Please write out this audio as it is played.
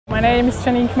My name is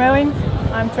Jeannine Gmelin.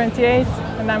 I'm 28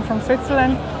 and I'm from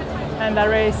Switzerland, and I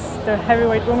race the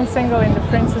heavyweight women's single in the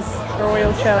Princess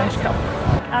Royal Challenge Cup.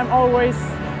 I'm always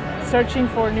searching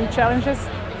for new challenges,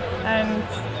 and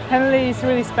Henley is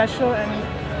really special, and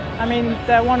I mean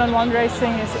the one-on-one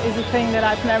racing is a thing that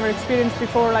I've never experienced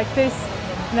before like this.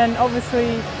 And then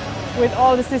obviously with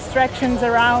all the distractions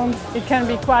around, it can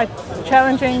be quite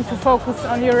challenging to focus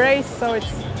on your race, so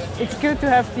it's good to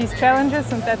have these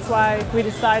challenges, and that's why we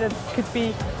decided it could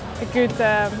be a good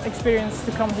experience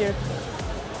to come here.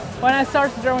 When I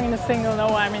started rowing in the single,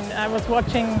 I was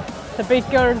watching the big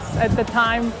girls at the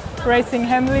time racing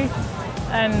Henley,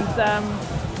 and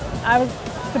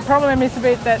the problem is a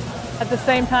bit that at the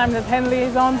same time that Henley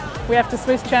is on, we have the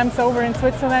Swiss champs over in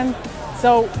Switzerland,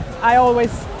 so I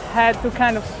always had to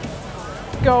kind of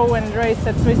go and race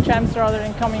at Swiss champs rather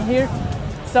than coming here.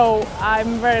 So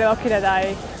I'm very lucky that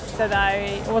I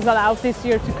was allowed this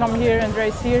year to come here and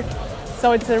race here.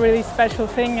 So it's a really special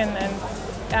thing, and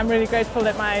I'm really grateful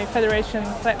that my federation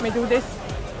let me do this.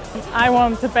 I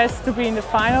want the best to be in the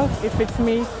final. If it's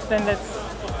me, then that's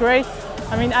great.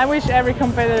 I mean, I wish every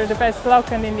competitor the best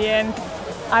luck, and in the end,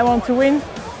 I want to win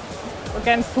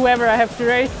against whoever I have to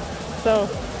race. So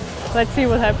let's see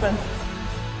what happens.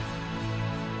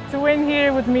 To win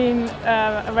here would mean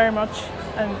very much,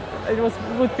 and it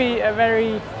would be a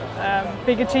very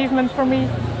big achievement for me.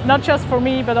 Not just for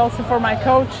me, but also for my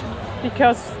coach,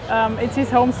 because it's his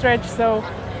home stretch, so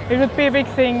it would be a big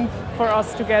thing for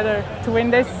us together to win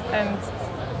this, and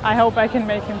I hope I can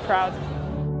make him proud.